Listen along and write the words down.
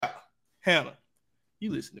Hannah,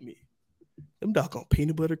 you listen to me. Them doggone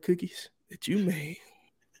peanut butter cookies that you made.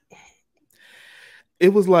 It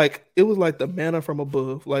was like the manna from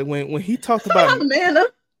above. Like when he talked about manna.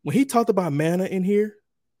 When he talked about manna in here,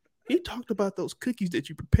 he talked about those cookies that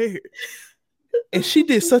you prepared. And she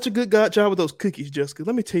did such a good job with those cookies, Jessica.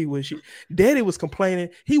 Let me tell you what Daddy was complaining.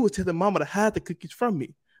 He was telling Mama to hide the cookies from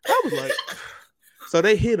me. I was like, so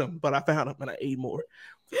they hid them, but I found them and I ate more.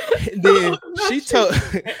 And then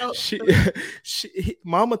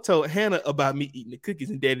Mama told Hannah about me eating the cookies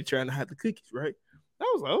and Daddy trying to hide the cookies, right? I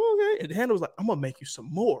was like, oh, okay. And Hannah was like, I'm gonna make you some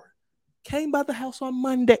more. Came by the house on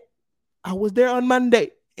Monday. I was there on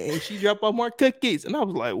Monday, and she dropped off more cookies, and I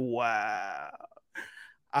was like, wow,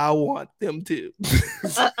 I want them too.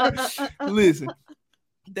 Listen,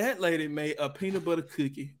 that lady made a peanut butter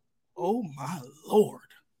cookie. Oh my Lord.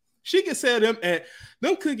 She can sell them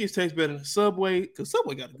them cookies taste better than Subway, because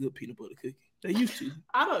Subway got a good peanut butter cookie. They used to.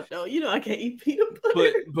 I don't know. I can't eat peanut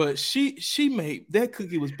butter. But she made that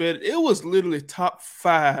cookie was better. It was literally top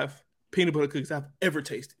 5 peanut butter cookies I've ever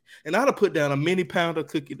tasted. And I'd have put down a mini pound of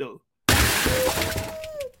cookie dough.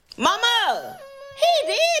 Mama, he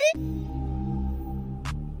did it.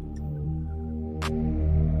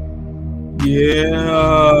 Yeah.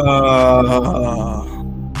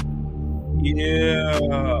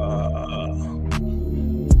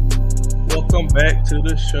 Welcome back to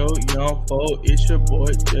the show, young folk. It's your boy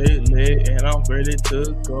Jay Leg, and I'm ready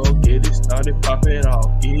to go get it started. Pop it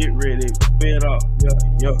off, get ready, spit off.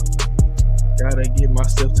 Yeah. Gotta get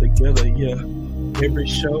myself together. Yeah. Every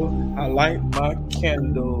show, I light my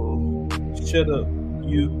candle. Shut up,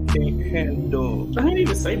 you can't handle. I didn't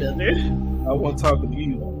even say that, dude. I wasn't talking to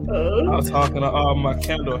you. I was talking to all my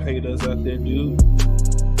candle haters out there, dude.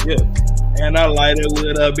 Yeah. And I light it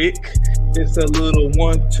with a Bic. It's a little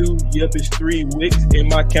 1, 2, yep, it's 3 wicks in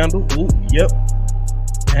my candle. Ooh, yep.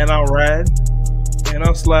 And I ride, and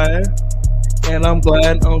I'm slide, and I'm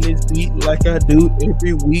gliding on this beat like I do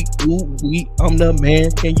every week. Ooh, I'm the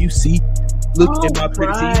man. Can you see? Look at my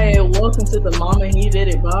pretty teeth. Welcome to the Mama He Did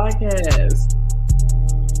It podcast.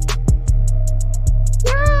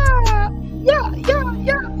 Yeah.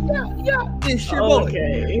 It's your boy.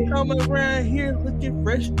 Coming around here looking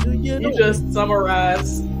fresh. Do you know? You just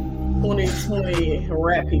summarized 2020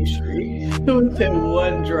 rap history within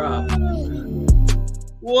one drop.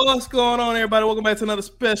 What's going on, everybody? Welcome back to another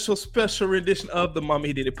special rendition of the Mama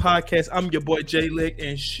He Did It podcast. I'm your boy Jay Leg,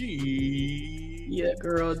 and yeah,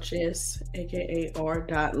 girl Jess, aka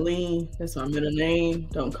R.Lean. That's my middle name.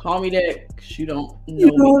 Don't call me that because you don't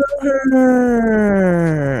know me.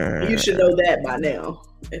 You should know that by now.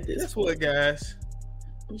 Guess what, guys?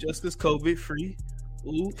 Jessica's COVID free.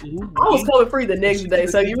 Ooh. I was COVID free the next day.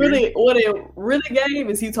 So what it really gave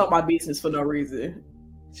is you talk my business for no reason.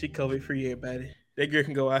 She COVID free, everybody. That girl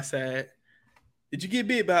can go outside. Did you get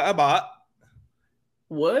bit by a bot?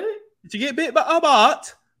 What? Did you get bit by a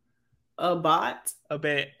bot? A bot? A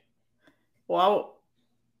bat. Well,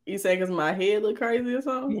 you say because my head look crazy or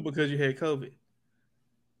something? Well, because you had COVID.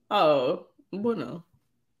 Oh, well, no.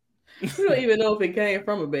 You don't even know if it came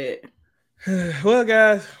from a bat. Well,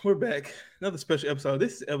 guys, we're back. Another special episode.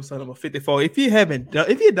 This is episode number 54. If you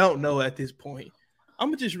don't know at this point, I'm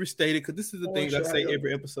gonna just restate it because this is the thing I say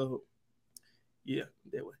every episode. Yeah,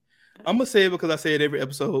 that way. I'm gonna say it because I say it every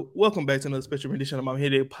episode. Welcome back to another special rendition of my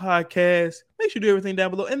Headache podcast. Make sure you do everything down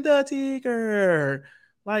below in the ticker.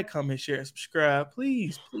 Like, comment, share, and subscribe.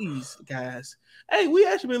 Please, guys. Hey, we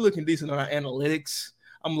actually been looking decent on our analytics.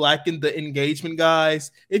 I'm liking the engagement,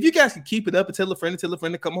 guys. If you guys can keep it up and tell a friend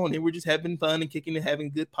to come on in. We're just having fun and kicking and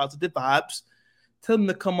having good positive vibes. Tell them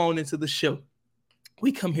to come on into the show.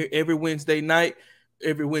 We come here every Wednesday night.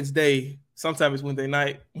 Every Wednesday, sometimes it's Wednesday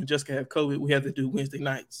night. When Jessica have COVID, we have to do Wednesday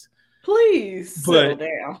nights. Please settle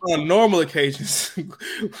down. On normal occasions,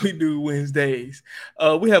 we do Wednesdays.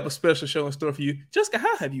 We have a special show in store for you. Jessica,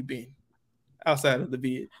 how have you been outside of the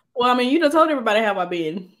vid? Well, I mean, you done told everybody how I've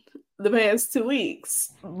been the past 2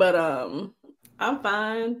 weeks, but I'm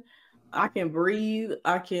fine. I can breathe.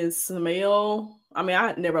 I can smell. I mean,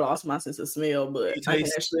 I never lost my sense of smell, but I can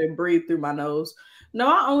actually breathe through my nose. No,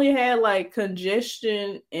 I only had like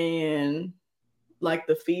congestion and like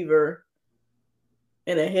the fever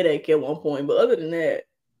and a headache at one point. But other than that,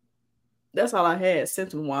 that's all I had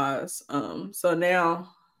symptom-wise. So now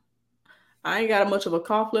I ain't got much of a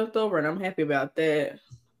cough left over, and I'm happy about that.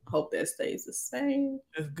 Hope that stays the same.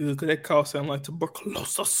 That's good, because that cough sounds like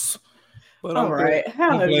tuberculosis. But all right.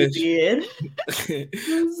 How have you been?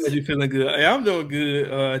 Are you feeling good? I'm doing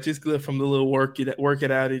good. Just good from the little work it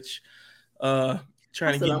outage.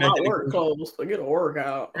 Trying to get back in work clothes. Forget a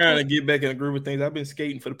workout. Trying to get back in the groove of things. I've been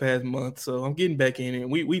skating for the past month, so I'm getting back in it.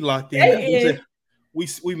 We locked in.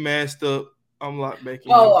 We masked up. I'm locked back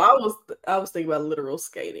in. Oh, I was thinking about literal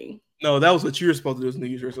skating. No, that was what you were supposed to do as New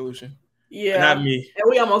Year's resolution. Yeah, not me. And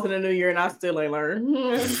we almost in the new year, and I still ain't learned.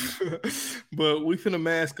 But we finna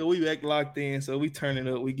mask up. We back locked in, so we turning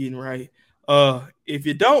up. We getting right. If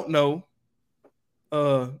you don't know,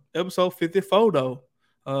 episode 54 though.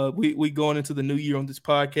 We going into the new year on this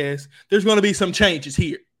podcast. There's going to be some changes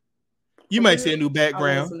here. You may see a new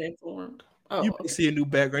background. You may see a new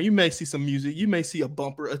background. You may see some music. You may see a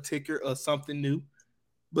bumper, a ticker, or something new.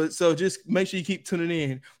 But so just make sure you keep tuning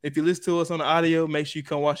in. If you listen to us on the audio, make sure you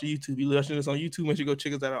come watch the YouTube. You listen to us on YouTube, make sure you go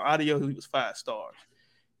check us out on audio. It was 5 stars.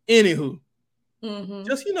 Anywho,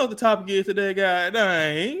 just the topic is today, guy.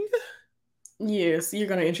 Dang. Yes, you're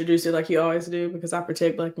gonna introduce it like you always do because I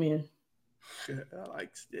protect black men. I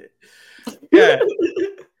like that. Yeah.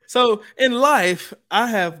 So in life, I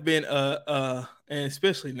have been and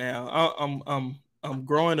especially now, I'm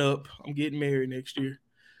growing up. I'm getting married next year.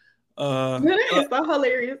 It's so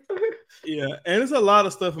hilarious. Yeah, and there's a lot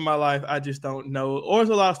of stuff in my life I just don't know, or there's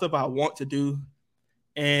a lot of stuff I want to do.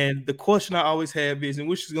 And the question I always have is, and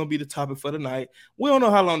which is going to be the topic for tonight. We don't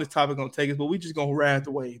know how long this topic going to take us, but we just going to ride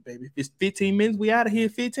the wave, baby. If it's 15 minutes, we out of here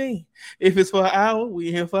 15. If it's for an hour,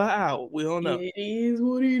 we here for an hour. We don't know. It is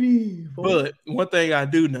what it is. But one thing I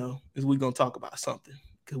do know is we're going to talk about something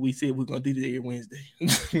because we said we're going to do this every Wednesday.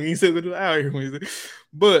 We ain't said we're going to do an hour every Wednesday.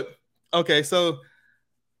 But, okay, so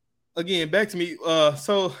again, back to me.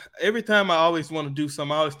 So every time I always want to do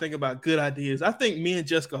something, I always think about good ideas. I think me and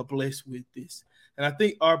Jessica are blessed with this. And I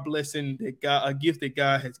think our blessing a gift that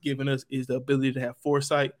God has given us is the ability to have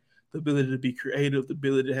foresight, the ability to be creative, the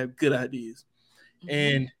ability to have good ideas.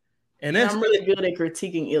 And that's I'm really good at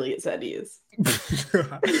critiquing Elliot's ideas.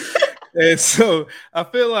 And so I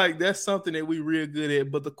feel like that's something that we're real good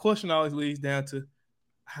at. But the question always leads down to,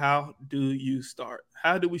 how do you start?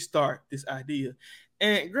 How do we start this idea?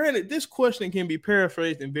 And granted, this question can be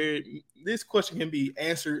paraphrased and this question can be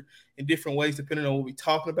answered in different ways depending on what we're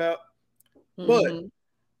talking about. But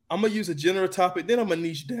I'm gonna use a general topic, then I'm gonna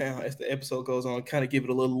niche down as the episode goes on, kind of give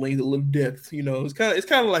it a little length, a little depth. It's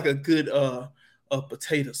kind of like a good a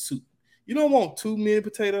potato soup. You don't want too many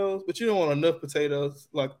potatoes, but you don't want enough potatoes,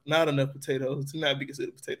 like not enough potatoes to not be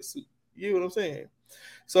considered potato soup. You know what I'm saying?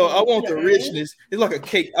 So I want the richness. It's like a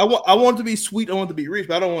cake. I want it to be sweet. I want it to be rich,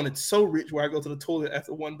 but I don't want it so rich where I go to the toilet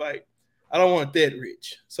after one bite. I don't want it that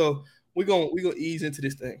rich. So we're gonna ease into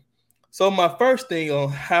this thing. So my first thing on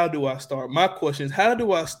how do I start? My question is, how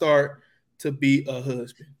do I start to be a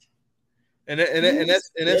husband? And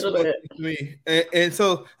that's what to me. And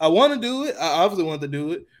so I want to do it. I obviously want to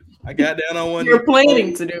do it. I got down on one. You're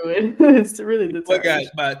planning to do it. It's really the time. I got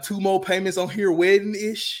about 2 more payments on here,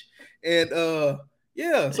 wedding-ish. And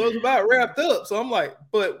yeah, so it's about wrapped up. So I'm like,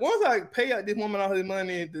 but once I pay out this woman all this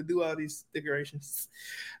money to do all these decorations,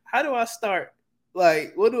 how do I start?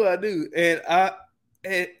 Like, what do I do? And I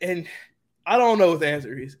don't know what the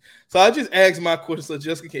answer is. So I just asked my question so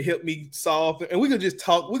Jessica can help me solve it. And we could just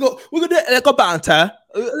talk. We go banter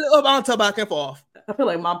back and forth. I feel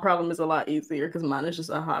like my problem is a lot easier because mine is just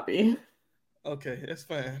a hobby. Okay, that's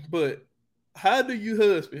fine. But how do you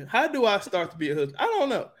husband? How do I start to be a husband? I don't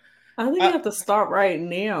know. I think you have to start right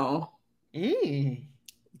now.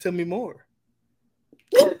 Tell me more.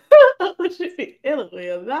 That's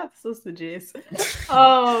so suggest.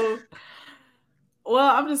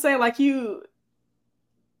 Well, I'm just saying, like, in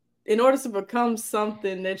order to become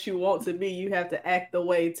something that you want to be, you have to act the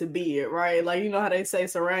way to be it, right? Like, you know how they say,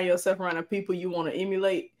 surround yourself around the people you want to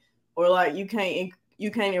emulate, or like you can't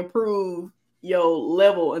improve your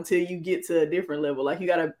level until you get to a different level. Like, you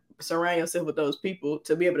got to surround yourself with those people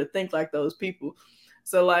to be able to think like those people.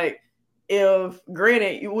 So, like, if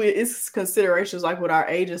granted, it's considerations like with our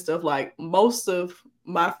age and stuff. Like, most of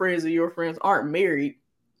my friends or your friends aren't married,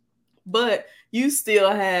 but you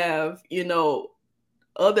still have,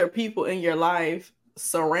 other people in your life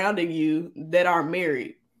surrounding you that are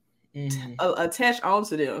married, attach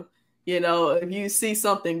onto them. If you see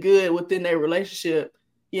something good within their relationship,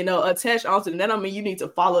 attach onto them. That don't mean you need to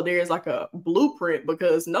follow theirs like a blueprint,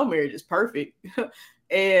 because no marriage is perfect.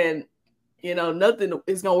 And, nothing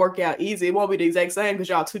is going to work out easy. It won't be the exact same because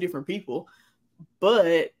y'all 2 different people.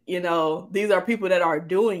 But, these are people that are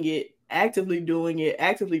doing it, actively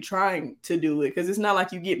trying to do it. Because it's not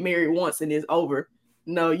like you get married once and it's over.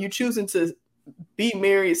 No, you choosing to be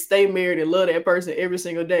married, stay married, and love that person every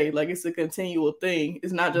single day. Like, it's a continual thing.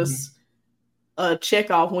 It's not just a check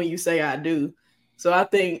off when you say I do. So I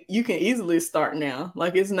think you can easily start now.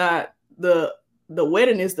 Like, it's not the the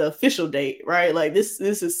wedding is the official date, right? Like this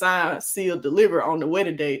is signed, sealed, delivered on the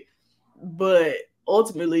wedding date. But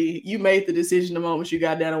ultimately, you made the decision the moment you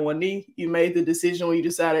got down on one knee. You made the decision when you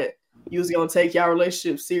decided you was gonna take your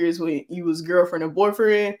relationship serious when you was girlfriend and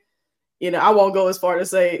boyfriend. I won't go as far to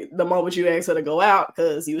say the moment you asked her to go out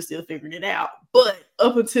because you were still figuring it out. But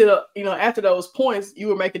up until after those points, you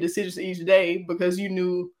were making decisions each day because you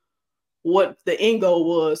knew what the end goal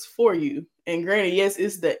was for you. And granted, yes,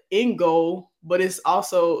 it's the end goal, but it's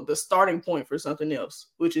also the starting point for something else,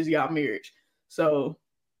 which is y'all marriage. So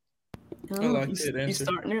I like that answer. You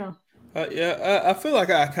start now. Yeah, I feel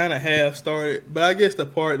like I kind of have started, but I guess the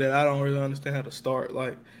part that I don't really understand how to start,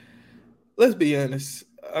 like, let's be honest.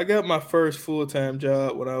 I got my first full-time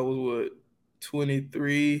job when I was,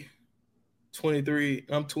 23.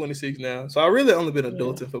 I'm 26 now. So I really only been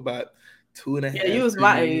adulting for about 2.5 years. Yeah, you was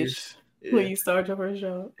my age when you started your first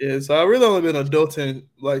job. Yeah, so I really only been adulting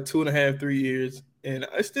like 2.5, 3 years. And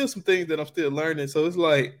it's still some things that I'm still learning. So it's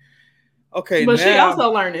like, okay, but now, she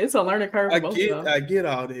also learning. It's a learning curve. I get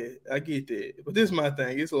all that. I get that. But this is my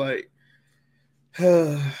thing. It's like,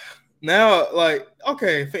 now, like,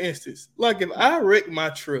 okay, for instance, like if I wreck my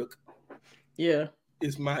truck,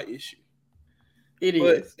 it's my issue. It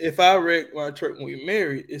but is. If I wreck my truck when we're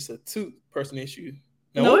married, it's a 2-person issue.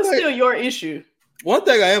 Now, no, it's still your issue. One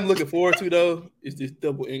thing I am looking forward to though is this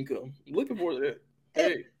double income. I'm looking forward to that.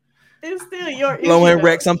 Hey. It's still your issue. Blowing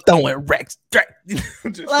wrecks, I'm throwing wrecks.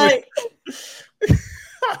 Like,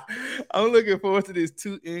 I'm looking forward to this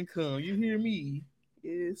 2 income. You hear me?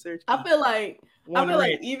 Yeah, search. I feel like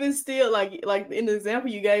even still, like in the example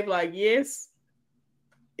you gave, like, yes,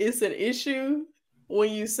 it's an issue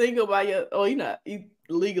when you single you're not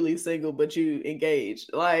legally single, but you engaged.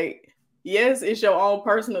 Like, yes, it's your own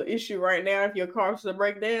personal issue right now if your car's to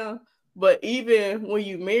break down. But even when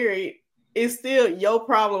you married, it's still your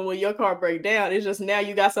problem when your car break down. It's just now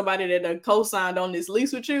you got somebody that done co-signed on this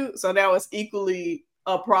lease with you, so now it's equally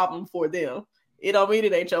a problem for them. It don't mean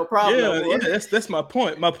it ain't your problem. Yeah, that's my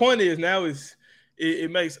point. My point is now is it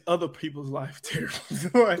makes other people's life terrible.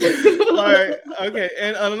 like, okay,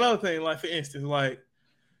 and another thing, like for instance, like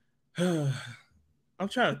I'm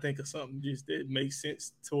trying to think of something just that makes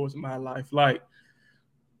sense towards my life. Like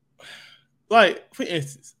for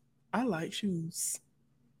instance, I like shoes.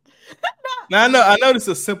 Now I know this is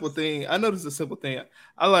a simple thing.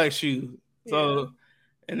 I like shoes. So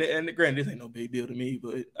and granted, this ain't no big deal to me,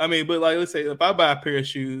 but like let's say if I buy a pair of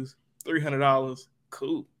shoes, $300,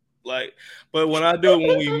 cool. Like, but when I do it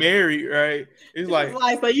when we married, right? It's like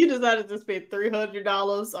so you decided to spend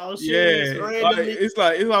 $300 on shoes. It's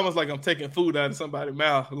almost like I'm taking food out of somebody's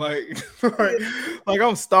mouth. Like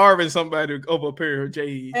I'm starving somebody over a pair of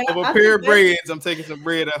J's. Over a pair of breads, I'm taking some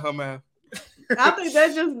bread out of her mouth. I think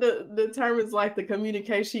that just determines like the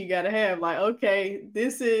communication you got to have. Like, okay,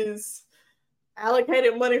 this is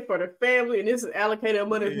allocated money for the family, and this is allocated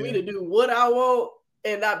money for me to do what I want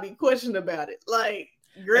and not be questioned about it. Like,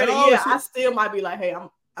 granted, I still might be like, hey, I'm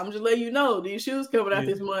just letting you know these shoes coming out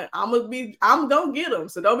this month. I'm gonna get them,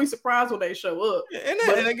 so don't be surprised when they show up.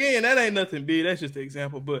 And again, that ain't nothing big. That's just an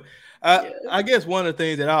example. But I guess one of the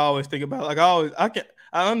things that I always think about, like I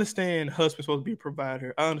understand husband's supposed to be a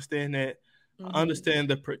provider. I understand that. Mm-hmm. I understand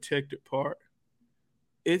the protected part.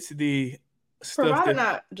 It's the stuff provider,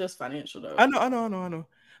 not just financial though. I know.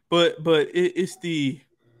 But it's the,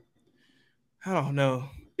 I don't know.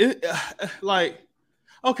 Like,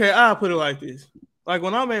 okay, I'll put it like this. Like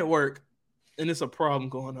when I'm at work and it's a problem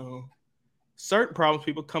going on, certain problems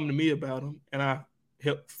people come to me about them and I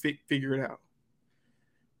help figure it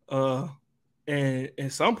out.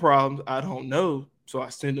 And some problems I don't know, so I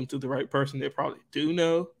send them to the right person that probably do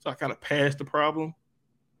know. So I kind of pass the problem.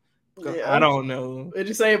 I don't know. Did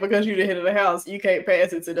you say because you're the head of the house, you can't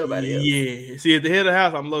pass it to nobody else? Yeah. See, at the head of the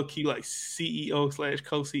house, I'm low key like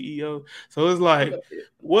CEO/co-CEO. So it's like,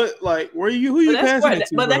 what, like, who you passing it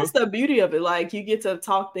to? But that's the beauty of it. Like, you get to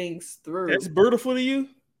talk things through. That's beautiful to you?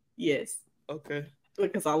 Yes. Okay.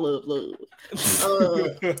 Because I love. That's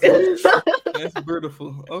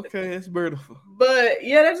beautiful. Okay, that's beautiful. But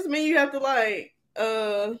yeah, that just means you have to like.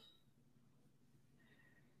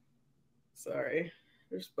 Sorry.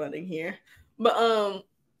 Responding here, but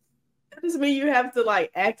that just means you have to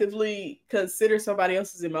like actively consider somebody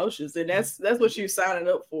else's emotions, and that's what you're signing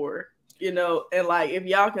up for, and like if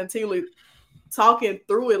y'all continually talking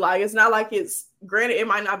through it, like it's not like it's granted it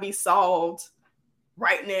might not be solved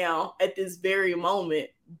right now at this very moment,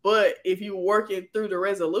 but if you're working through the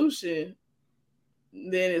resolution,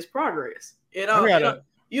 then it's progress. You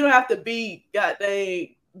don't have to be goddamn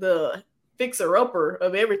the fixer upper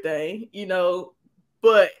of everything,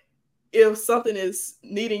 But if something is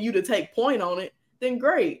needing you to take point on it, then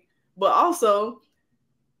great. But also,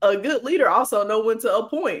 a good leader also know when to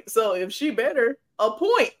appoint. So if she better,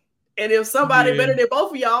 appoint. And if somebody better than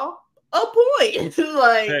both of y'all, appoint.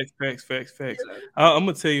 Like facts. I'm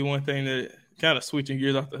gonna tell you one thing that kind of switching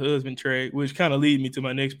gears off the husband trade, which kind of leads me to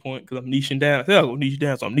my next point because I'm niching down. I said I'm gonna niche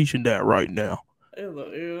down, so I'm niching down right now.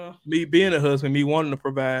 Yeah. Me being a husband, me wanting to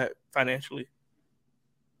provide financially,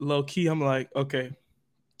 low key, I'm like, okay,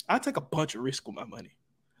 I take a bunch of risk with my money,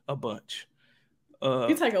 a bunch.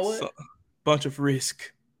 You take a what? So, bunch of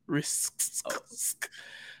risks.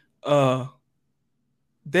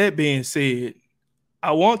 That being said,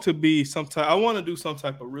 I want to do some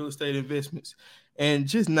type of real estate investments and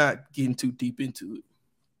just not getting too deep into it.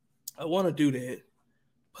 I want to do that,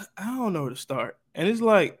 but I don't know where to start. And it's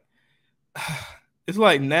like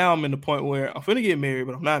now I'm in the point where I'm finna get married,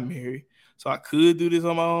 but I'm not married. So I could do this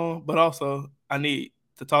on my own, but also I need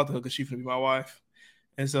to talk to her because she's finna be my wife.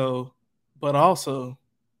 And so, but also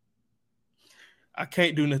I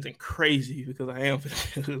can't do nothing crazy because I am.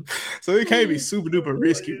 So it can't be super duper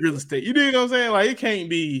risky real estate. You know what I'm saying? Like it can't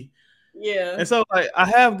be. Yeah. And so like I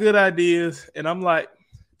have good ideas and I'm like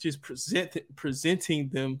just presenting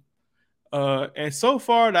them. And so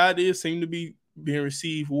far the ideas seem to be being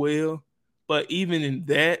received well. But even in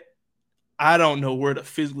that, I don't know where to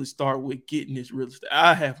physically start with getting this real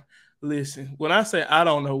estate. Listen, when I say I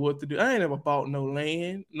don't know what to do, I ain't ever bought no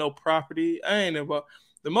land, no property.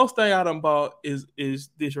 The most thing I done bought is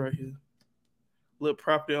this right here. Little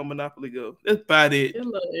property on Monopoly Go. That's about it.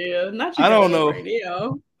 Yeah, not you. I don't know. Right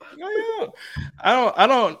now. Yeah.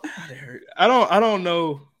 I don't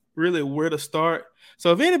know really where to start.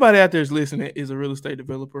 So if anybody out there is listening is a real estate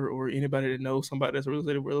developer or anybody that knows somebody that's a real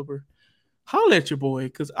estate developer, holler at your boy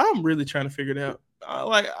because I'm really trying to figure it out.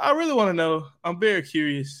 I really want to know. I'm very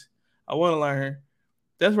curious. I want to learn.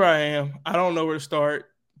 That's where I am. I don't know where to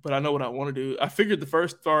start, but I know what I want to do. I figured the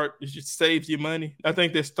first start is just saves you money. I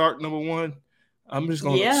think that's start number one. I'm just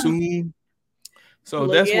going to assume. So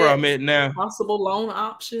that's where I'm at now. Possible loan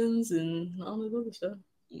options and all this other stuff.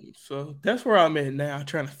 So that's where I'm at now,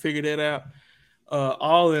 trying to figure that out.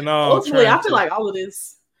 All in all, ultimately, I feel like all of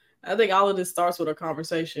this. I think all of this starts with a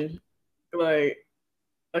conversation, like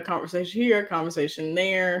a conversation here, a conversation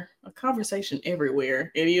there, a conversation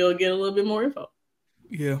everywhere, and you'll get a little bit more info.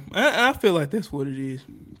 Yeah, I feel like that's what it is.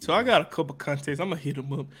 So I got a couple contacts. I'm gonna hit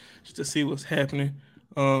them up just to see what's happening.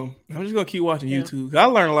 I'm just gonna keep watching YouTube. I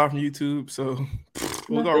learned a lot from YouTube, so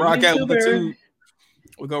we're gonna rock out with the tube.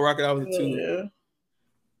 We're gonna rock it out with the tube. Yeah.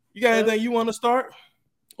 You got anything you want to start,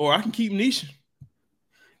 or I can keep niching?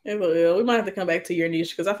 Yeah, we might have to come back to your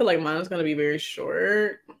niche because I feel like mine is gonna be very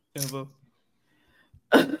short.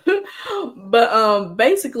 But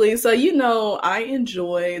basically, so I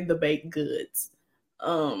enjoy the baked goods.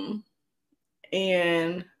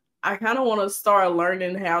 And I kind of want to start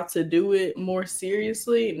learning how to do it more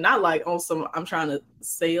seriously. Not like I'm trying to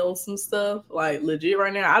sell some stuff, like legit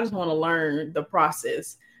right now. I just want to learn the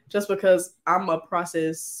process just because I would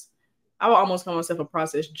almost call myself a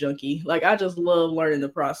process junkie. Like I just love learning the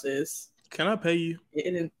process. Can I pay you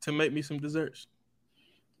to make me some desserts?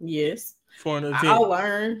 Yes. For an event. I'll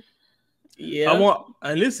learn. Yeah. Look,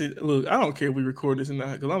 I don't care if we record this or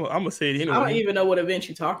not because I'm going to say it anyway. I don't even know what event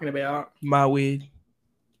you're talking about. My wedding.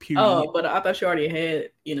 Period. Oh, but I thought you already had,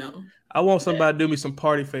 I want somebody to do me some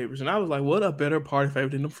party favors. And I was like, what a better party favor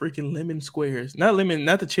than them freaking lemon squares. Not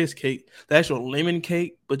the chess cake, the actual lemon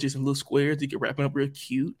cake, but just in little squares you can wrap it up real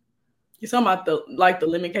cute. You talking about the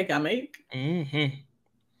lemon cake I make? Mm-hmm.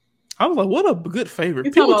 I was like, what a good favor.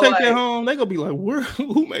 People take that home, they gonna be like,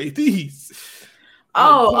 who made these?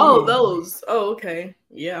 Those. Oh, okay.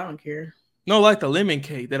 Yeah, I don't care. No, like the lemon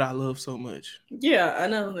cake that I love so much. Yeah, I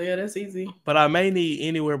know. Yeah, that's easy. But I may need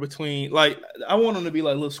anywhere between, I want them to be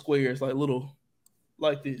like little squares, like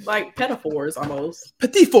this. Like petit fours almost.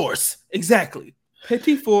 Petit fours, exactly.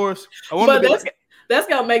 Petit fours. That's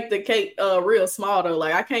gonna make the cake real small though.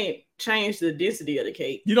 Like I can't change the density of the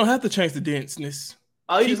cake. You don't have to change the denseness.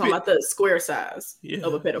 Oh, you're just talking about the square size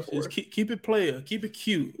of a petit four. Just keep it player, keep it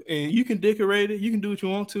cute, and you can decorate it. You can do what you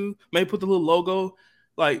want to. Maybe put the little logo,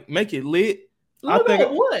 make it lit.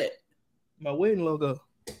 What? My wedding logo.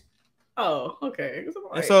 Oh, okay.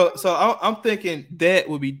 And so I'm thinking that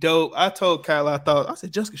would be dope. I told Kyle I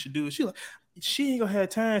said Jessica should do it. She ain't gonna have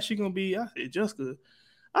time. She gonna be. I said Jessica.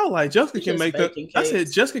 Jessica can make them. I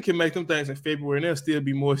said Jessica can make them things in February and they'll still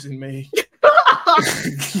be moist in May.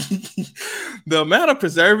 The amount of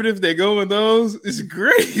preservatives that go in those is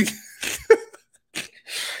great.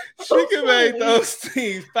 She can make those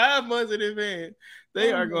things 5 months in advance.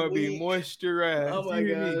 They are going to be moisturized. Oh my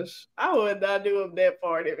gosh. I would not do them that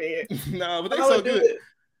part of it. No, but they so good.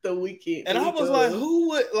 the weekend. And I was like, who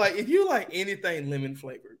would like if you like anything lemon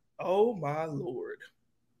flavored? Oh my Lord,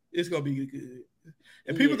 it's gonna be good.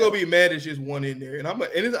 And people gonna be mad it's just one in there, and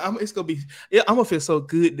it's gonna be. I'm gonna feel so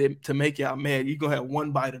good to make y'all mad. You're gonna have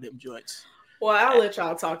one bite of them joints. Well, I'll let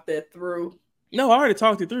y'all talk that through. No, I already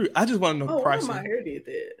talked it through. I just want to know the pricing. Why am I here did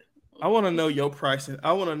that? I want to know your pricing.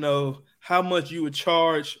 I want to know how much you would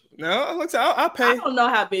charge. Now, I'll pay. I don't know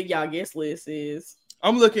how big y'all guest list is.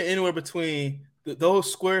 I'm looking anywhere between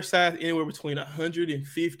those square size, anywhere between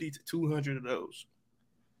 150 to 200 of those.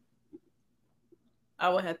 I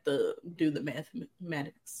would have to do the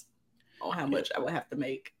mathematics on how much I would have to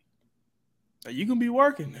make. You can be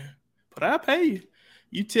working there, but I'll pay you.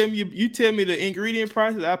 You tell me the ingredient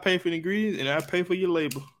prices. I pay for the ingredients and I pay for your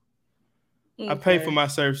labor. Okay. I pay for my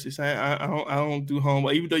services. I don't do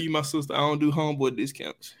homeboy. Even though you my sister, I don't do homeboy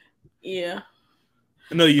discounts. Yeah.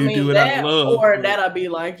 I know you do it out of love. Or that'll be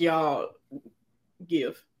like y'all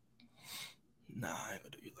give. Nah, I ain't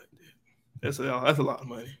gonna do you like that. That's a lot of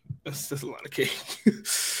money. That's a lot of cake.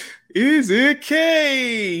 Is it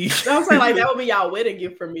cake? I'm saying like that would be y'all wedding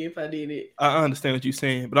gift for me if I did it. I understand what you're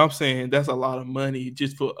saying, but I'm saying that's a lot of money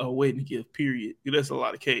just for a wedding gift, period. That's a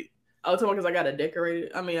lot of cake. Oh, because I gotta decorate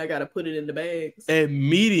it. I mean, I gotta put it in the bags. At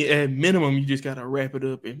minimum, you just gotta wrap it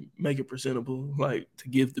up and make it presentable, like to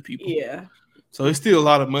give the people. Yeah. So it's still a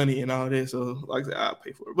lot of money and all that. So like I said, I'll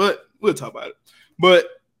pay for it, but we'll talk about it. But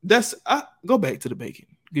I go back to the baking.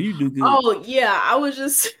 You do good. Oh yeah, I was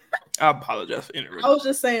just. I apologize for interrupting. I was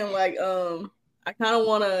just saying, like, I kind of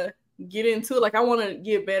want to get into it. Like, I want to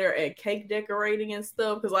get better at cake decorating and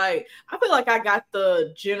stuff because, like, I feel like I got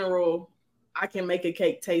the general. I can make a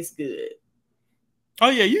cake taste good. Oh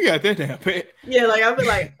yeah, you got that down, Pat. Yeah, like I feel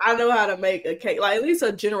like I know how to make a cake, like at least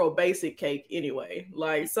a general basic cake. Anyway,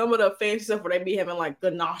 like some of the fancy stuff where they be having like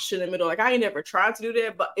ganache in the middle. Like I ain't never tried to do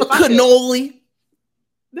that, but if cannoli.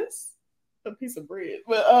 That's a piece of bread,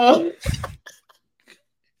 but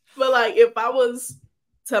but like if I was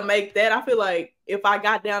to make that, I feel like if I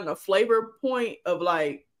got down the flavor point of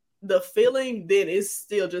like the filling, then it's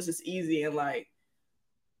still just as easy and like,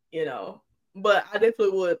 you know. But I definitely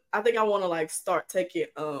would. I think I want to like start taking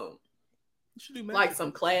like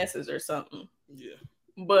some classes or something. Yeah.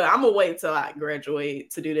 But I'm gonna wait till I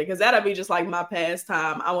graduate to do that because that'll be just like my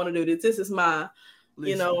pastime. I want to do this. This is my,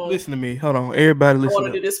 Listen to me. Hold on, everybody. Listen. I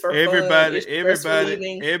want to do this for everybody.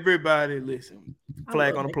 fun. Everybody. Listen.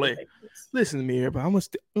 Flag on the play. Listen to me, everybody. I'm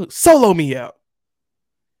gonna solo me out.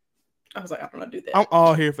 I was like, I don't want to do that. I'm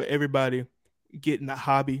all here for everybody getting a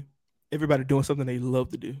hobby. Everybody doing something they love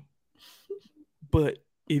to do. But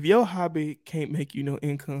if your hobby can't make you no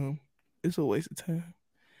income, it's a waste of time.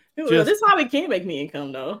 This hobby can make me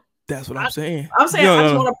income, though. That's what I'm saying. I'm saying I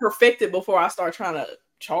just want to perfect it before I start trying to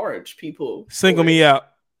charge people. Single me out.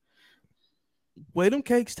 Way them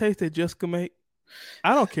cakes taste that Jessica make.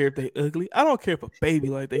 I don't care if they ugly. I don't care if a baby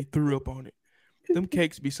like they threw up on it. Them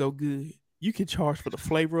cakes be so good. You can charge for the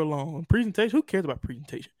flavor alone. Presentation, who cares about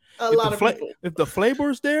presentation? A lot of people. If the flavor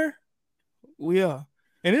is there, we are.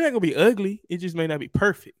 And it ain't gonna be ugly. It just may not be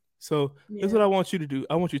perfect. So that's what I want you to do.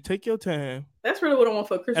 I want you to take your time. That's really what I want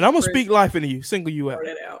for Christmas. And I'm gonna speak life into you, single you out.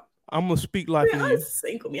 I'm gonna speak life into you.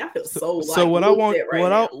 Single me. I feel so. So what I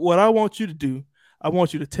want you to do, I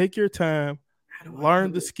want you to take your time,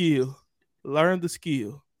 learn the skill,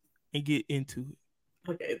 and get into it.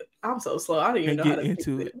 Okay, I'm so slow. I don't even know how to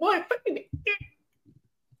into it. What?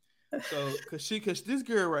 So, cause this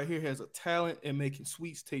girl right here has a talent in making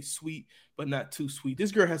sweets taste sweet, but not too sweet.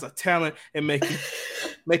 This girl has a talent in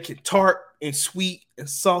making tart and sweet and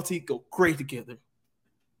salty go great together.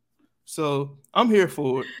 So I'm here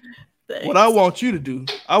for it. Thanks. What I want you to do,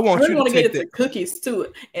 I want you to get into cookies too,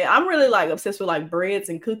 and I'm really like obsessed with like breads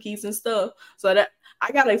and cookies and stuff. So that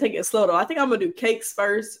I gotta take it slow though. I think I'm gonna do cakes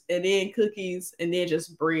first, and then cookies, and then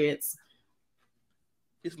just breads.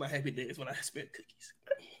 It's my happy days when I spend cookies.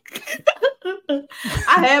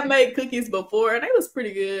 I have made cookies before and they was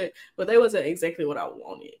pretty good, but they wasn't exactly what I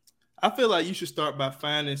wanted. I feel like you should start by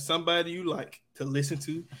finding somebody you like to listen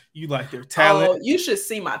to. You like their talent. Oh, you should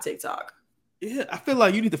see my TikTok. Yeah, I feel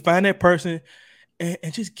like you need to find that person and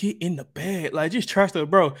just get in the bag. Like just trust her,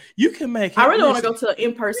 bro. You can make. I really want to go to an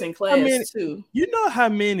in-person class too. You know how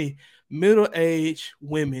many middle-aged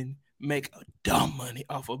women make a dumb money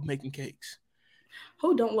off of making cakes?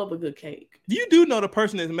 Who don't love a good cake? You do know the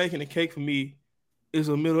person that's making the cake for me is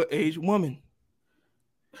a middle-aged woman.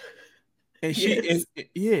 And she's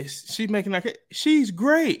making that cake. She's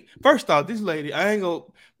great. First off, this lady, matter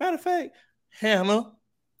of fact, Hannah.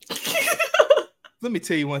 Let me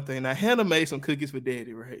tell you one thing. Now, Hannah made some cookies for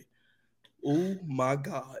Daddy, right? Oh my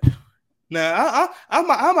God. Now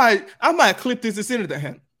I might clip this and send it to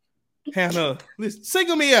Hannah. Hannah, listen,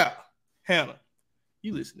 single me out. Hannah,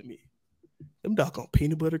 you listen to me. Them doggone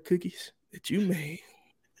peanut butter cookies that you made.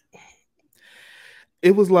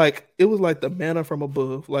 It was like the manna from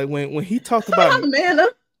above. Like when he talked about manna.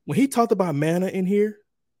 When he talked about manna in here,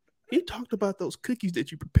 he talked about those cookies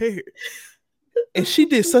that you prepared. And she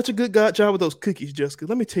did such a good job with those cookies, Jessica.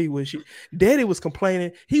 Let me tell you what Daddy was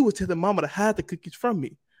complaining. He was telling Mama to hide the cookies from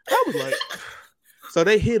me. I was like, so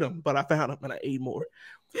they hid them, but I found them and I ate more.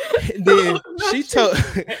 And then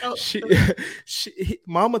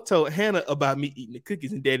Mama told Hannah about me eating the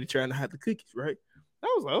cookies and Daddy trying to hide the cookies, right? I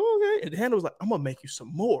was like, oh, okay. And Hannah was like, I'm gonna make you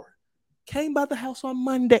some more. Came by the house on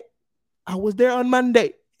Monday. I was there on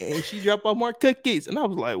Monday, and she dropped off more cookies, and I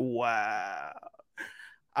was like, wow,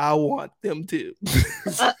 I want them too.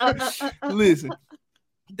 Listen,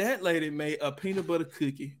 that lady made a peanut butter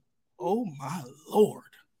cookie. Oh my Lord.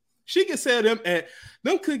 She can sell them at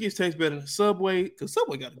them cookies taste better than Subway because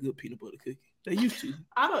Subway got a good peanut butter cookie. They used to.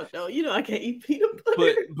 I don't know. You know I can't eat peanut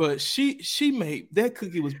butter. But she made that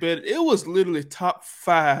cookie was better. It was literally top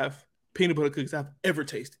 5 peanut butter cookies I've ever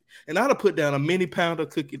tasted. And I'd have put down a mini pounder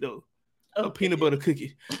cookie though. Okay. A peanut butter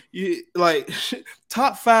cookie. You like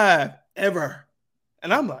top 5 ever.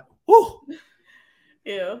 And I'm like, whoo.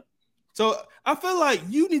 Yeah. So I feel like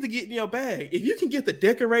you need to get in your bag. If you can get the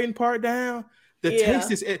decorating part down, the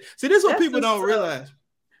taste is. So this is what people don't realize.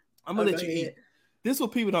 I'm gonna let you eat. This is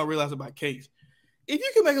what people don't realize about cakes. If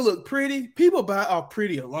you can make it look pretty, people buy our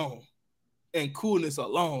pretty alone and coolness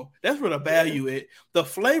alone. That's where the value is. The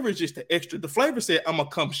flavor is just the extra. The flavor said, I'm gonna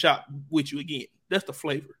come shop with you again. That's the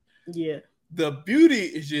flavor. Yeah. The beauty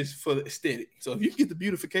is just for the aesthetic. So if you can get the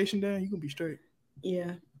beautification down, you're gonna be straight.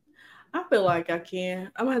 Yeah. I feel like I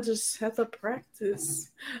can. I might just have to practice.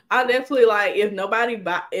 I definitely like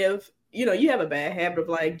if you have a bad habit of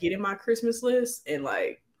like getting my Christmas list and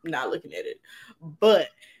like not looking at it. But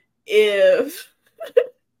if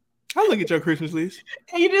I look at your Christmas list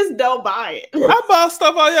and you just don't buy it. I bought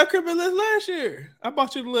stuff on your Christmas list last year. I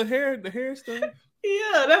bought you the hair stuff.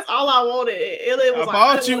 Yeah, that's all I wanted. I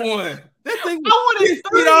bought you one. That thing was I wanted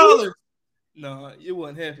 $50. No, it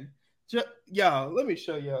wasn't happening. Y'all, let me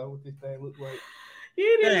show y'all what this thing looks like.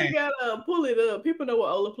 You didn't gotta pull it up. People know what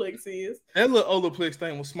Olaplex is. That little Olaplex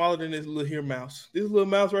thing was smaller than this little hair mouse. This little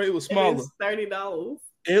mouse right, it was smaller. It's $30.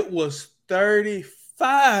 It was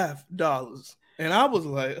 $35. And I was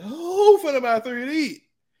like, who finna buy 3 to eat?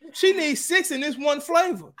 She needs 6 in this one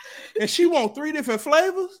flavor. And she want 3 different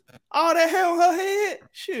flavors? All that hair on her head?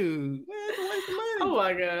 Shoot, man, it's a waste of money. Oh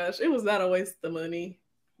my gosh. It was not a waste of money.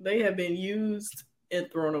 They have been used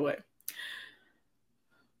and thrown away.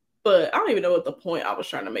 But I don't even know what the point I was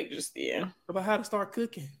trying to make just then. About how to start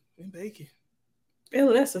cooking and baking.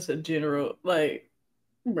 Ew, that's just a general,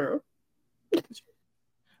 bro.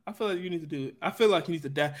 I feel like you need to do it. I feel like you need to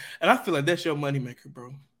die. And I feel like that's your moneymaker,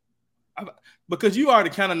 bro. Because you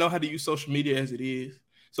already kind of know how to use social media as it is.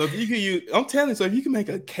 So if you can if you can make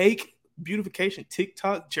a cake beautification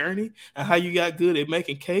TikTok journey and how you got good at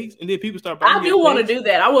making cakes, and then people start buying I do want to do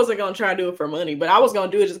that. I wasn't going to try to do it for money, but I was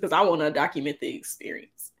going to do it just because I want to document the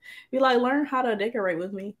experience. Be like, learn how to decorate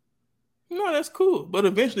with me. No, that's cool. But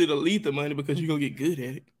eventually it'll lead the money because you're going to get good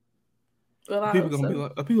at it. Well, people going to be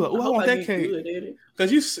like, oh, I want that cake.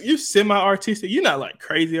 Because you semi-artistic. You're not like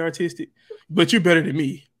crazy artistic, but you're better than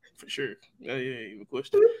me. For sure. Yeah, even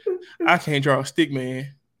question. I can't draw a stick,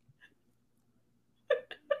 man.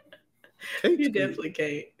 You definitely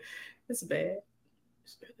can't. It's bad.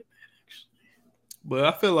 It's really bad, actually. But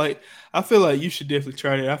I feel like you should definitely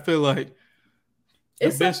try that. I feel like I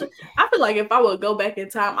feel like if I would go back in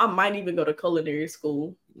time, I might even go to culinary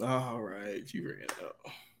school. All right, you ran out.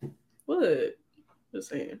 What? Just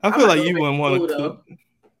saying. I feel like you wouldn't want to cook.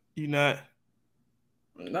 You not?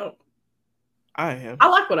 No. I am. I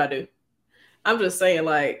like what I do. I'm just saying,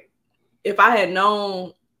 like, if I had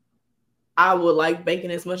known I would like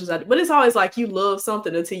baking as much as I do. But it's always like you love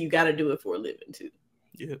something until you got to do it for a living, too.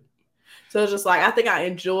 Yep. So it's just like, I think I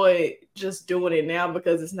enjoy just doing it now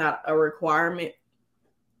because it's not a requirement.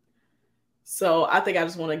 So I think I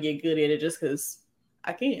just want to get good at it just because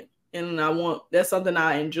I can. And that's something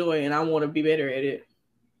I enjoy and I want to be better at it.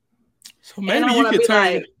 So maybe you could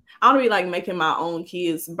turn... I want to be like making my own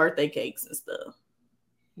kids' birthday cakes and stuff.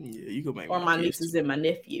 Yeah, you can make or my nieces and my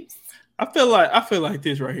nephews. I feel like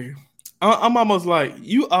this right here. I'm almost like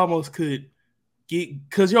you almost could get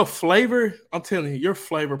because your flavor. I'm telling you, your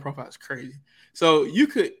flavor profile is crazy. So you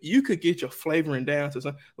could get your flavoring down to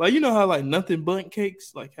something like how like nothing bundt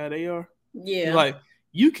cakes like how they are. Yeah, like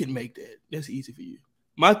you can make that. That's easy for you.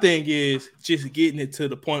 My thing is just getting it to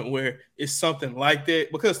the point where it's something like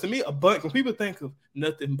that. Because to me, a bundt, when people think of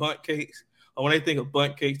nothing bundt cakes, or when they think of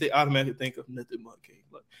bundt cakes, they automatically think of nothing but cake,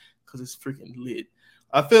 like because it's freaking lit.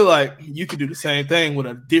 I feel like you could do the same thing with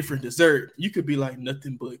a different dessert. You could be like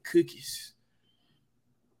nothing but cookies,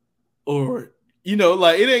 or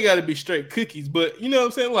like it ain't got to be straight cookies, but you know what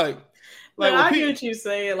I'm saying, like. Like I get what you're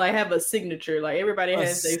saying. Like have a signature. Like everybody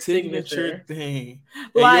has their signature thing.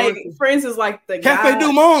 Like for instance, like the Cafe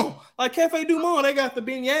Du Monde. Like Cafe Du Monde, they got the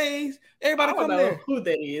beignets. Everybody come there. Who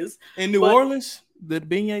that is in New Orleans? The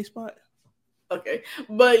beignet spot. Okay,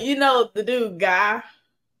 but the dude Guy,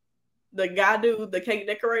 the cake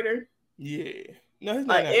decorator. Yeah, no, his name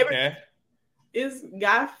not Guy. Is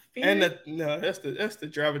Guy? And that's the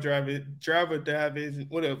driver dive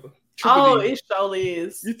whatever. It surely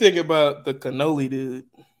is. You think about the cannoli dude.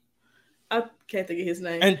 I can't think of his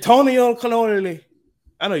name. Antonio Cannoli.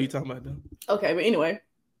 I know you're talking about them. Okay, but anyway,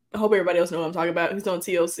 I hope everybody else knows what I'm talking about. He's on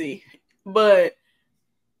TLC. But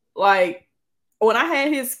like when I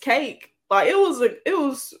had his cake, like it was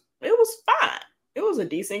fine. It was a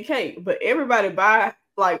decent cake. But everybody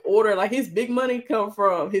order, like his big money come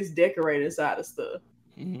from his decorating side of stuff.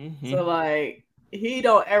 Mm-hmm. So like he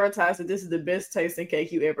don't advertise that this is the best tasting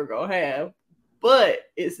cake you ever gonna have, but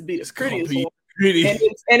it's the prettiest one.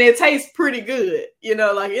 And it tastes pretty good.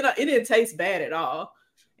 It didn't taste bad at all.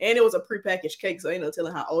 And it was a prepackaged cake, so ain't no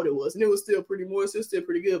telling how old it was. And it was still pretty moist, it's still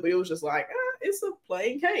pretty good, but it was just like, it's a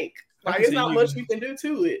plain cake. Like it's not much you can do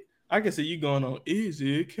to it. I can see you going on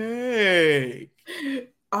easy cake.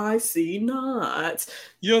 I see not.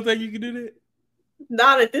 You don't think you can do that?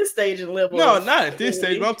 Not at this stage and level. No, not at this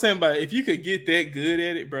stage. But I'm talking about if you could get that good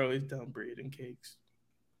at it, bro, it's dumb bread and cakes.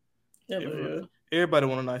 Yeah, everybody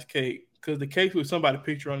want a nice cake. Because the cakes with somebody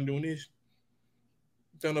picture on doing this,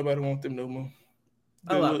 don't nobody want them no more.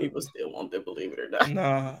 A lot of people still want them, believe it or not.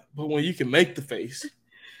 Nah, but when you can make the face.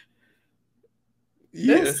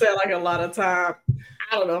 That sound like a lot of time.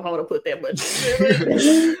 I don't know if I want to put that much.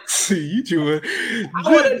 See, you doing.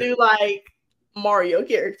 I want to do like Mario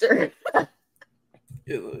character.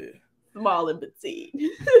 Yeah. Small and petite.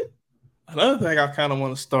 Another thing I kind of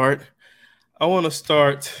want to start. I want to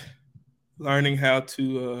start learning how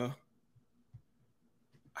to.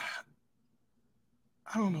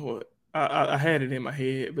 I don't know what I had it in my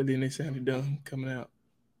head, but then it sounded dumb coming out.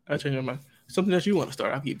 I changed my mind. Something that you want to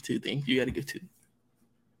start. I'll give you 2 things. You got to get 2.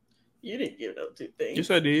 You didn't give no 2 things.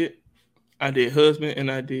 Yes, I did. I did husband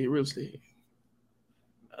and I did real estate.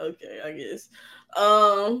 Okay, I guess.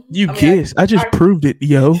 I just proved it,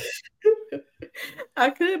 yo. I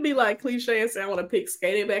could be like cliche and say I want to pick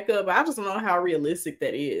skating back up, but I just don't know how realistic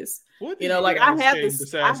that is. I have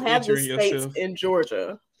the states in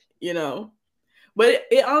Georgia, but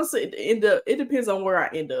it honestly it depends on where I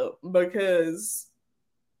end up, because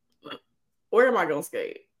where am I gonna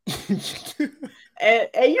skate? and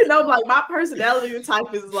like my personality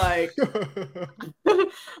type is like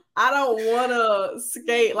I don't want to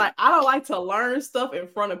skate. Like I don't like to learn stuff in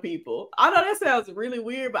front of people. I know that sounds really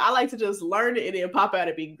weird, but I like to just learn it and then pop out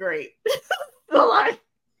and be great. So like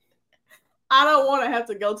I don't want to have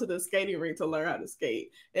to go to the skating rink to learn how to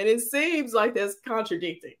skate, and it seems like that's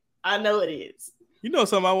contradicting. I know it is. You know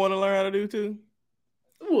something I want to learn how to do too?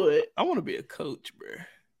 What? I want to be a coach, bro.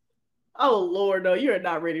 Oh Lord, no, you're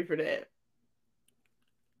not ready for that.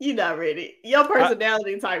 You're not ready. Your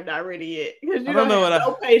personality type not ready yet. Because you don't have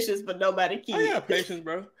no patience, but nobody cares. I got patience,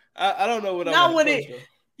 bro. I don't know what I'm going to coach.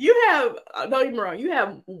 You have, don't get me wrong, you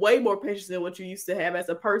have way more patience than what you used to have as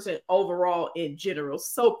a person overall in general.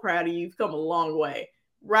 So proud of you. You've come a long way,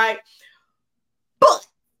 right? But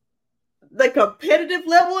the competitive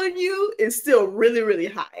level in you is still really, really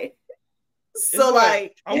high. So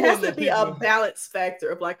it has to be a balance factor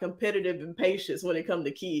of like competitive and patience when it comes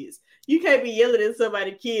to kids. You can't be yelling at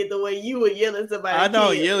somebody's kid the way you would yell at somebody's kid. I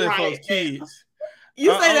don't yell at folks' kids.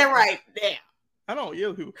 You say that right now. I don't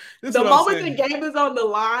yell at people. The moment the game is on the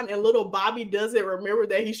line and little Bobby doesn't remember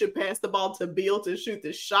that he should pass the ball to Bill to shoot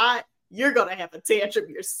the shot, you're going to have a tantrum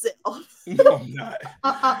yourself. No, I'm not.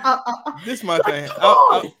 This is my thing.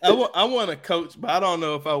 I want to coach, but I don't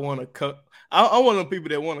know if I want to coach. I want the people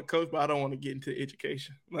that want to coach, but I don't want to get into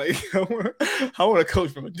education. Like I want to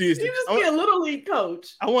coach from a distance. You just be a little league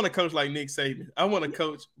coach. I want to coach like Nick Saban. I want to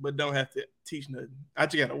coach, but don't have to teach nothing. I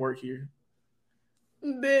just got to work here.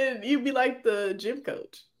 Then you'd be like the gym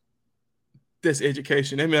coach. That's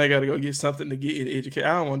education. That means I got to go get something to get educated.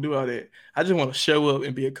 I don't want to do all that. I just want to show up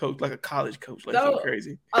and be a coach, like a college coach, like something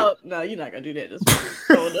crazy. Oh no, you're not gonna do that. Just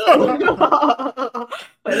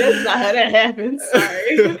but that's not how that happens.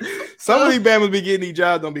 Sorry. Some of these Bama's be getting these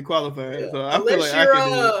jobs, don't be qualified. Yeah. So I feel like I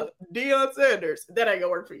can do it. Deion Sanders, that ain't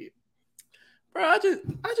gonna work for you, bro. I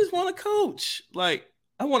just want to coach. Like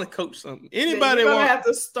I want to coach something. Anybody want? Have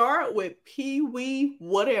to start with Pee-wee,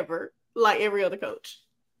 whatever, like every other coach.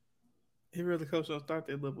 Every other coach don't start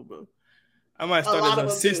that level, bro. I might start as an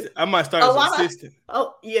assistant. I might start as an assistant.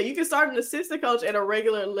 Oh, yeah, you can start an assistant coach at a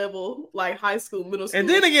regular level, like high school, middle school. And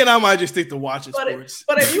then again, I might just stick to watching sports.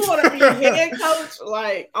 But if you want to be head coach,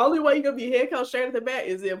 like, only way you're going to be head coach straight at the bat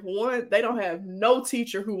is if, one, they don't have no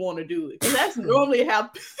teacher who want to do it. And that's normally how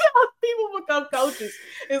people become coaches.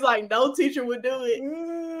 It's like no teacher would do it.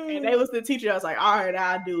 And they was the teacher. I was like, all right,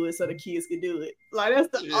 I'll do it so the kids can do it. Like, that's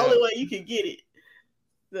the only way you can get it.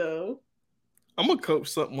 So... I'm gonna coach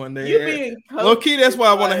something one day. Low key, that's why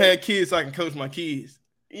I want to have kids so I can coach my kids.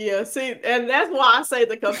 Yeah, see, and that's why I say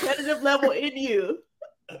the competitive level in you,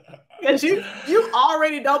 because you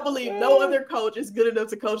already don't believe no other coach is good enough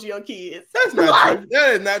to coach your kids. That's not true.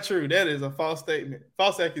 That is not true. That is a false statement.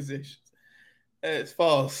 False accusations. That is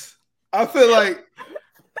false. I feel like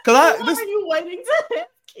why are you waiting to have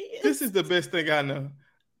kids? This is the best thing I know.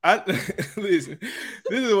 Listen.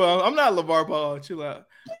 This is what I'm not LeVar Ball. Chill out.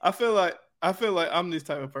 I feel like I'm this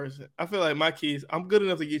type of person. I feel like my kids, I'm good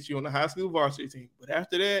enough to get you on the high school varsity team. But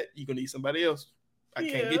after that, you're going to need somebody else. I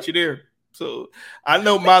can't get you there. So I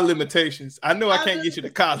know my limitations. I know I can't get you to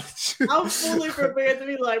college. I'm fully prepared to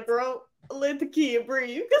be like, bro, let the kid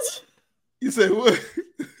breathe. You say what?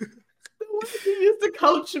 You used to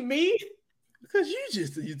coach me. Because you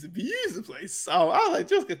just used to play so I was like,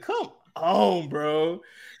 Jessica, come on, bro.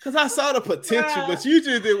 Because I saw the potential, but you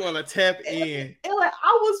just didn't want to tap in. And like,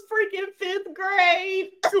 I was freaking 5th grade.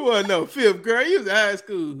 You weren't no 5th grade. You was in high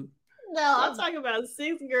school. No, I'm talking about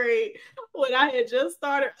 6th grade when I had just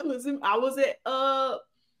started. I was at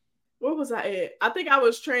where was I at? I think I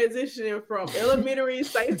was transitioning from elementary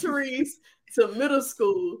St. Therese to middle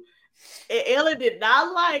school. And Ella did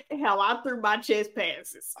not like how I threw my chest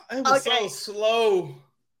passes. It was so slow.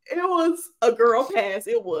 It was a girl pass.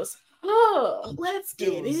 It was, let's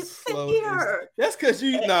get it here. That's because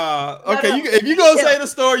you, if you gonna say the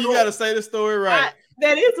story, you gotta say the story right.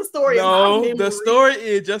 That is the story. No, the story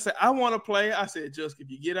is just say, I want to play. I said, Jessica, if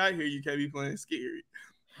you get out here, you can't be playing scary.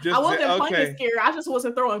 I wasn't playing scary. I just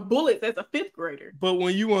wasn't throwing bullets as a 5th grader. But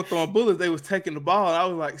when you weren't throwing bullets, they was taking the ball. And I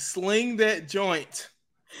was like, sling that joint.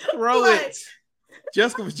 Throw it.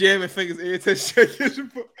 Jessica was jamming fingers every time she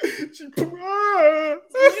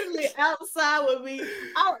literally outside with me.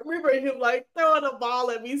 I remember him like throwing the ball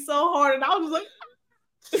at me so hard, and I was like,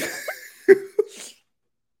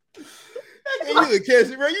 you would catch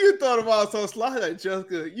it, bro. You thought the ball so slow, like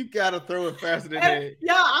Jessica, you gotta throw it faster than that.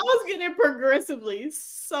 Yeah, I was getting progressively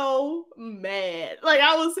so mad. Like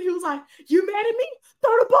he was like, "You mad at me?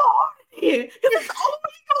 Throw the ball in." It's like the only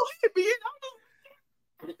way you gonna hit me.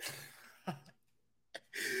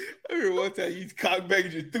 I remember one time you cocked back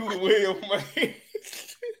and you threw the way over my head.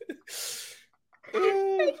 He was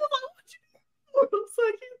like, what you doing? So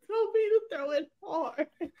he told me to throw it hard.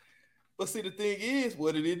 But see, the thing is,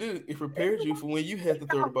 what did it do? It prepared you for when you had to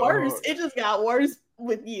throw the ball hard. It just got worse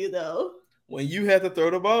with you, though. When you had to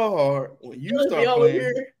throw the ball hard, when you start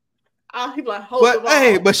playing. He'd be like, hold the ball.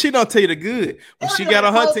 Hey, but she don't tell you the good. When she got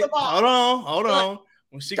on her team, hold on.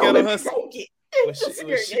 When she got on her when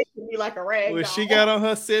she got on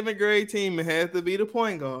her 7th grade team and had to be the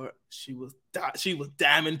point guard, she was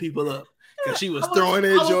diming people up because she was throwing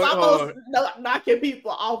that joint hard, knocking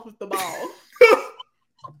people off with the ball.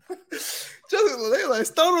 Just they like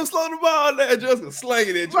slow the ball there, just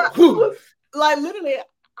slanging it. Like literally,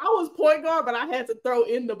 I was point guard, but I had to throw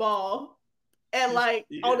in the ball and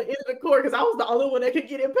on the end of the court because I was the only one that could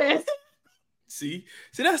get it past. See,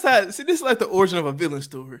 that's how. See, this is like the origin of a villain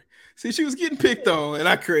story. See, she was getting picked on, and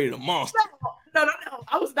I created a monster. No.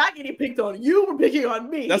 I was not getting picked on. You were picking on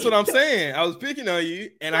me. That's what I'm saying. I was picking on you,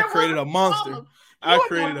 and I created a monster. I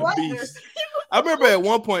created a beast. I remember at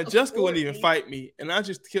one point, Jessica wouldn't even fight me, and I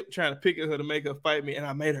just kept trying to pick at her to make her fight me, and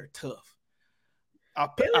I made her tough. I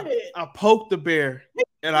poked the bear,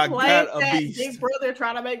 and I got a beast. Big brother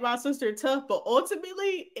trying to make my sister tough, but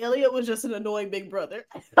ultimately, Elliot was just an annoying big brother.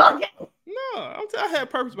 Okay. No, I had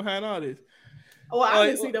purpose behind all this. Oh, I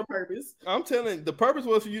didn't see no purpose. I'm telling you, the purpose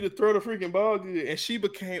was for you to throw the freaking ball good, and she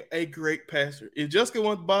became a great passer. If Jessica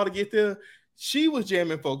wanted the ball to get there, she was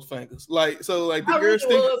jamming folks' fingers.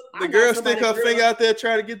 The girl stick her finger out there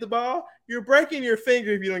try to get the ball. You're breaking your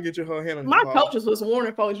finger if you don't get your whole hand on the ball. My coaches was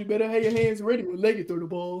warning folks, you better have your hands ready when they get through the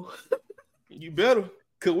ball. You better,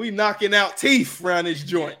 because we knocking out teeth around this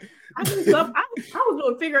joint. I was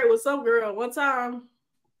doing figure eight with some girl one time.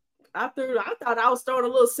 I thought I was throwing a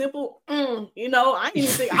little simple, I didn't even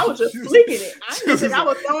think I was just flicking it. I didn't think I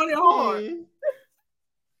was throwing it hard.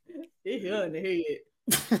 It hit her in the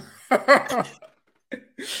head.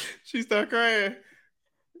 She started crying.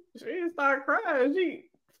 She didn't start crying. She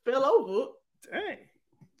fell over. Dang.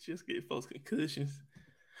 Just get folks concussions.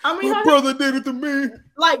 I mean, my brother did it to me.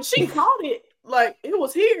 Like, she caught it. Like, it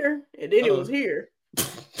was here, and then it was here.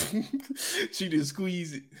 She didn't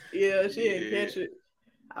squeeze it. Yeah, she didn't catch it.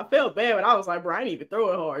 I felt bad, but I was like, bro, I didn't even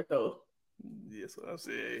throw it hard, though. That's what I'm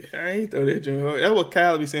saying. I ain't throw that joint hard. That's what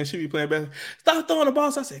Kyle be saying. She be playing basketball. Stop throwing the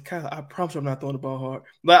ball. So I said, Kyle, I promise I'm not throwing the ball hard.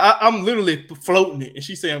 Like I'm literally floating it, and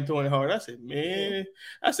she said I'm throwing it hard. I said, man,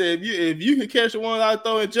 I said if you can catch the one I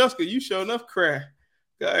throw at Jessica, you sure enough cry.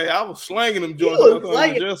 I was slanging them joints. I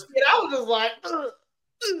was just like,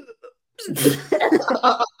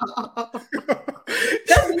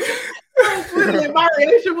 my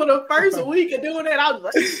reaction for the first week of doing that, I was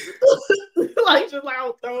like, I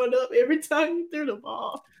was throwing up every time you threw the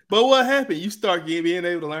ball. But what happened? You start being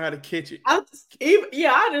able to learn how to catch it. I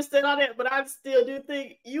understand all that, but I still do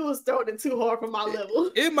think you was throwing it too hard for my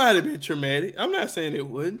level. It might have been traumatic. I'm not saying it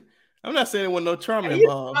wouldn't. I'm not saying there was no trauma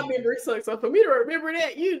involved. My memory sucks. So for me to remember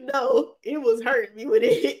that, it was hurting me when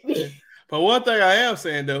it hit me. But one thing I am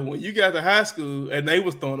saying though, when you got to high school and they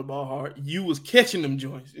was throwing the ball hard, you was catching them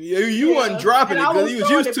joints. You wasn't dropping it because you was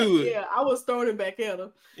used to it. Yeah, I was throwing it back at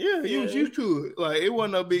them. Yeah, you was used to it. Like it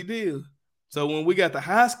wasn't no big deal. So when we got to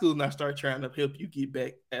high school and I started trying to help you get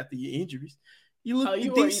back after your injuries, you look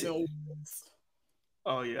decent.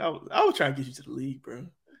 Oh yeah, I was trying to get you to the league, bro.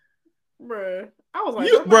 Bruh, I was like,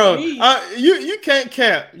 you can't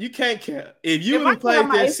cap. You can't cap. If you would have played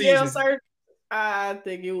that season. I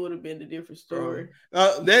think it would have been a different story.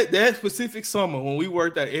 That specific summer when we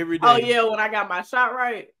worked out every day. Oh yeah, when I got my shot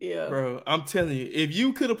right. Yeah, bro. I'm telling you, if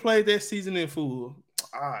you could have played that season in full,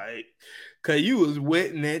 all right, cause you was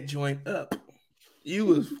wetting that joint up. You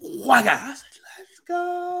was guys. Let's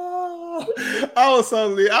go. I was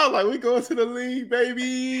like, we going to the league,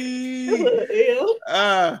 baby.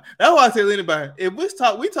 That's why I tell anybody if we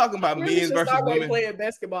talking about men's versus women. Playing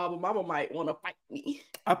basketball, but mama might want to fight me.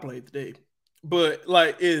 I played today. But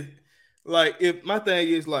if my thing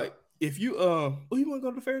is like if you you want to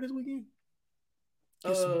go to the fair this weekend?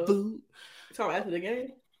 Get some food. Talking after the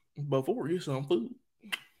game? Before you some food.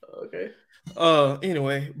 Okay.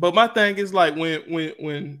 Anyway, but my thing is like when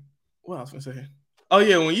what I was gonna say. Oh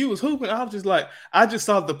yeah, when you was hooping, I was just like I just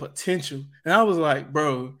saw the potential, and I was like,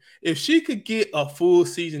 bro, if she could get a full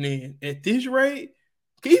season in at this rate,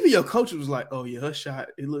 even your coach was like, oh yeah, her shot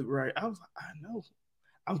it looked right. I was like, I know.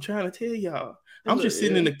 I'm trying to tell y'all. I'm just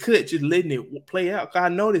sitting in the cut, just letting it play out. I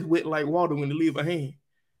know this wet like water when it leave her hand.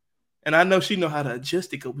 And I know she know how to adjust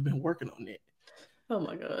it because we've been working on that. Oh,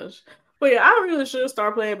 my gosh. But, yeah, I really should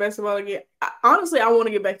start playing basketball again. Honestly, I want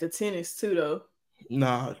to get back to tennis, too, though.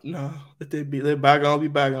 Nah. Let bygone be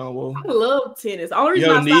bygone, whoa. I love tennis. The only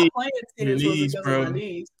reason I stopped playing tennis was because of my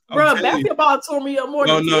knees. Bro, basketball tore me up more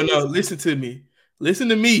than tennis. No. Listen to me. Listen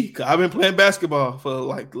to me, because I've been playing basketball for,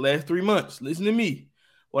 like, the last 3 months. Listen to me.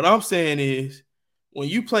 What I'm saying is, when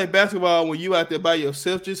you play basketball, when you out there by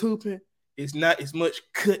yourself just hooping, it's not as much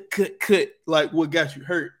cut like what got you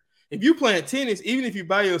hurt. If you playing tennis, even if you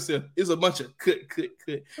by yourself, it's a bunch of cut.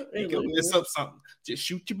 You can mess up something. Just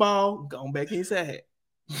shoot your ball, go back inside.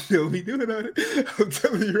 You'll be doing that. I'm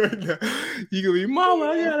telling you right now. You gonna be, mama,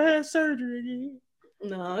 I gotta have surgery again.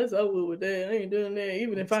 No, it's over with that. I ain't doing that.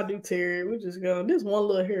 Even if I do tear it, we're just going. This one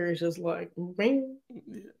little hair is just like, ring.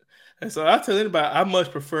 Yeah. And so I tell anybody, I much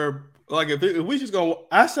prefer, like, if we just go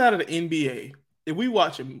outside of the NBA, if we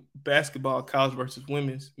watching basketball, college versus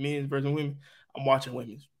men's versus women, I'm watching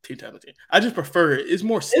women's 10 times 10. I just prefer it. It's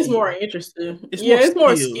more skill. It's more interesting. It's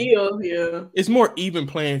more skill. Yeah. It's more even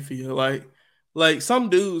playing field. Like some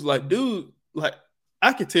dudes, like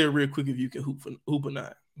I can tell real quick if you can hoop or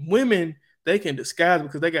not. Women, they can disguise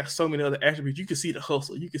because they got so many other attributes. You can see the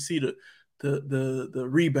hustle. You can see the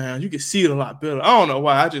rebound. You can see it a lot better. I don't know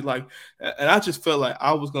why. I just like, and I just felt like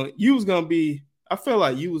I felt like you was gonna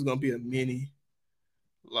be a mini,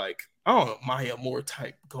 like, I don't know, Maya Moore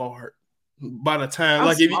type guard by the time. I'm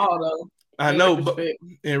like small, though, I know, but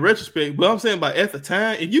in retrospect, but I'm saying, but at the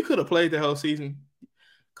time, if you could have played the whole season,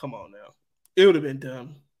 come on now, it would have been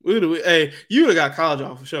dumb. You would have got college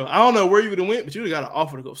off for sure. I don't know where you would have went, but you would have got an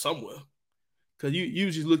offer to go somewhere because you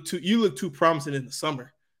just look too promising in the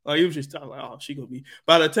summer. Like, it was just like, oh, she gonna be.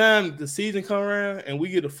 By the time the season come around and we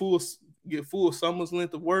get full summer's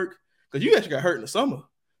length of work, because you actually got hurt in the summer.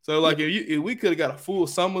 So like, if we could have got a full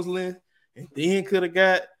summer's length and then could have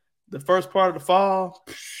got the first part of the fall,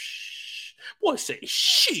 boy, say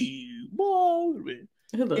shoot, boy,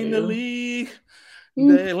 in the league,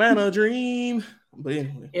 the Atlanta dream. But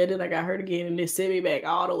anyway, yeah. Then I got hurt again, and they sent me back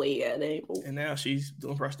all the way at the ankle. And now she's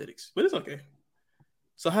doing prosthetics, but it's okay.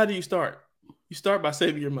 So how do you start? You start by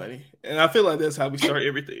saving your money. And I feel like that's how we start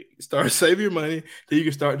everything. Start saving your money, then you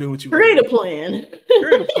can start doing what you want. Create a plan.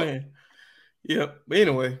 Create a plan. Yep. But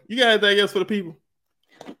anyway, you got anything else for the people?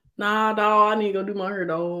 Nah, dog. I need to go do my hair,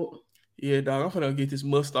 dog. Yeah, dog. I'm gonna get this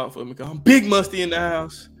must off for me because I'm big musty in the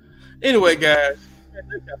house. Anyway, guys,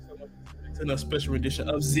 thank y'all so much for another special edition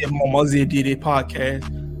of Zia Mama Zia Diddy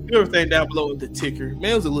podcast. Do everything down below with the ticker.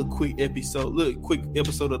 Man, it was a little quick episode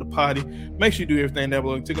of the potty. Make sure you do everything down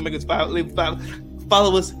below. Ticker, make us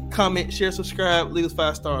follow us, comment, share, subscribe, leave us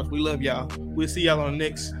 5 stars. We love y'all. We'll see y'all on the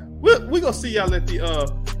next. We're gonna see y'all at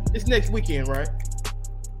the it's next weekend, right?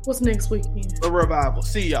 What's next weekend? A revival.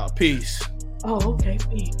 See y'all. Peace. Oh, okay.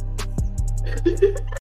 Peace.